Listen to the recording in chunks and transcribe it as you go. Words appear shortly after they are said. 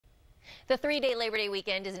The three-day Labor Day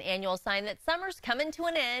weekend is an annual sign that summer's coming to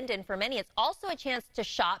an end, and for many, it's also a chance to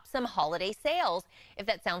shop some holiday sales. If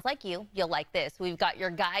that sounds like you, you'll like this. We've got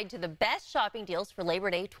your guide to the best shopping deals for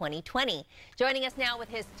Labor Day 2020. Joining us now with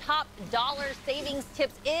his top dollar savings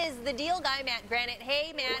tips is the deal guy, Matt Granite.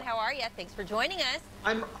 Hey, Matt, how are you? Thanks for joining us.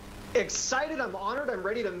 I'm excited, I'm honored, I'm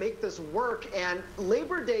ready to make this work, and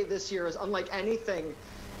Labor Day this year is unlike anything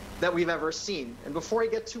that we've ever seen. And before I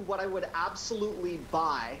get to what I would absolutely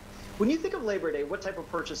buy, when you think of Labor Day, what type of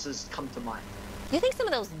purchases come to mind? You think some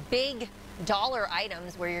of those big dollar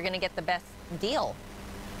items where you're going to get the best deal.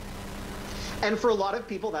 And for a lot of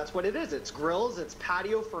people, that's what it is. It's grills, it's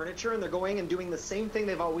patio furniture, and they're going and doing the same thing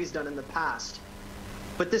they've always done in the past.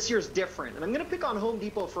 But this year's different. And I'm going to pick on Home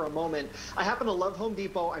Depot for a moment. I happen to love Home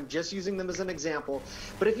Depot. I'm just using them as an example.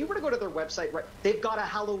 But if you were to go to their website, right, they've got a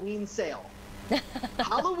Halloween sale.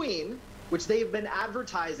 Halloween, which they've been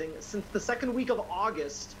advertising since the second week of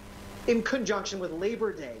August in conjunction with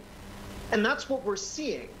Labor Day. And that's what we're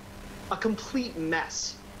seeing, a complete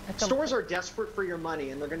mess. Stores are desperate for your money,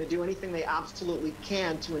 and they're going to do anything they absolutely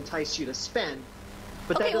can to entice you to spend.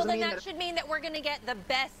 But okay, well, then that should mean that we're going to get the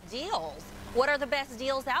best deals. What are the best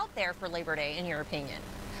deals out there for Labor Day, in your opinion?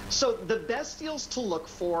 So the best deals to look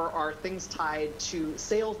for are things tied to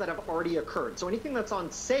sales that have already occurred. So anything that's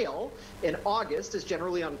on sale in August is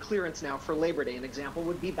generally on clearance now for Labor Day. An example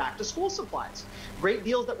would be back to school supplies. Great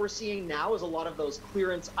deals that we're seeing now is a lot of those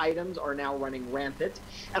clearance items are now running rampant.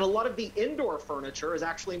 And a lot of the indoor furniture is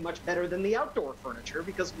actually much better than the outdoor furniture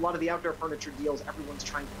because a lot of the outdoor furniture deals everyone's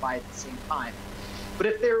trying to buy at the same time. But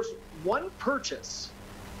if there's one purchase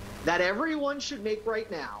that everyone should make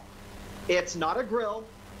right now, it's not a grill,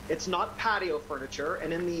 it's not patio furniture,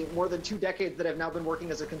 and in the more than 2 decades that I've now been working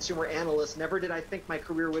as a consumer analyst, never did I think my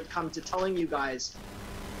career would come to telling you guys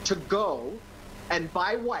to go and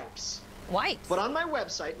buy wipes. Wipes? But on my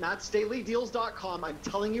website, mattsdailydeals.com, I'm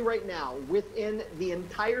telling you right now, within the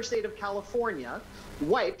entire state of California,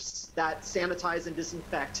 wipes that sanitize and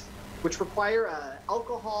disinfect, which require an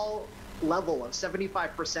alcohol level of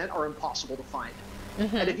 75%, are impossible to find.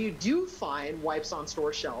 And if you do find wipes on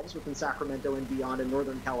store shelves within Sacramento and beyond in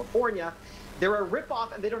Northern California, they're a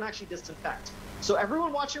ripoff and they don't actually disinfect. So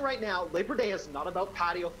everyone watching right now, Labor Day is not about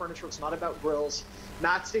patio furniture, it's not about grills.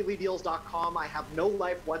 MattsDailyDeals.com, I have no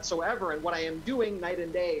life whatsoever, and what I am doing night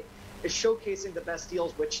and day is showcasing the best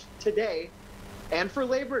deals, which today and for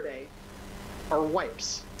Labor Day are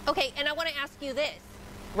wipes. Okay, and I want to ask you this.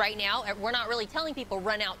 Right now, we're not really telling people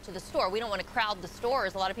run out to the store. We don't want to crowd the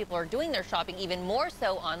stores. A lot of people are doing their shopping even more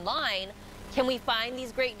so online. Can we find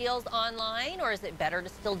these great deals online, or is it better to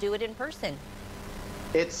still do it in person?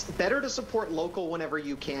 It's better to support local whenever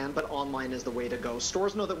you can, but online is the way to go.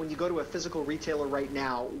 Stores know that when you go to a physical retailer right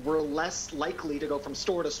now, we're less likely to go from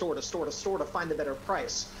store to store to store to store to find the better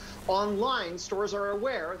price. Online, stores are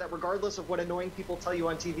aware that regardless of what annoying people tell you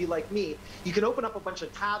on TV like me, you can open up a bunch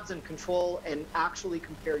of tabs and control and actually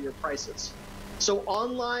compare your prices. So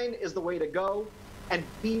online is the way to go. And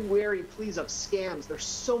be wary, please, of scams. There's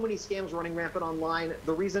so many scams running rampant online.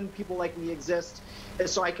 The reason people like me exist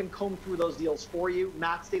is so I can comb through those deals for you.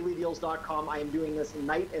 MattsDailyDeals.com. I am doing this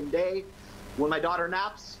night and day. When my daughter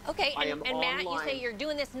naps, okay, I am and online. Matt, you say you're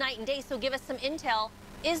doing this night and day, so give us some intel.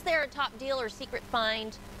 Is there a top deal or secret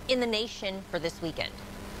find in the nation for this weekend?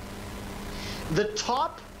 The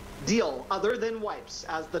top deal, other than wipes,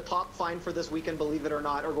 as the top find for this weekend, believe it or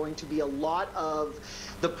not, are going to be a lot of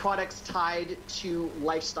the products tied to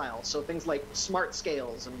lifestyle. So things like smart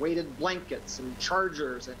scales and weighted blankets and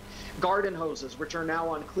chargers and garden hoses, which are now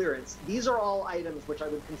on clearance. These are all items which I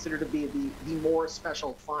would consider to be the more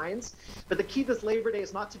special finds. But the key this Labor Day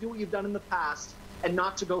is not to do what you've done in the past and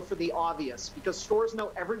not to go for the obvious, because stores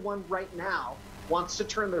know everyone right now wants to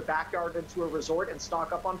turn their backyard into a resort and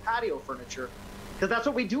stock up on patio furniture. Because that's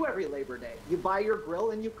what we do every Labor Day. You buy your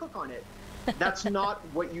grill and you cook on it. That's not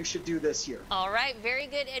what you should do this year. All right, very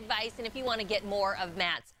good advice. And if you want to get more of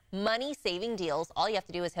Matt's money-saving deals, all you have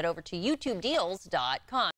to do is head over to YouTubeDeals.com.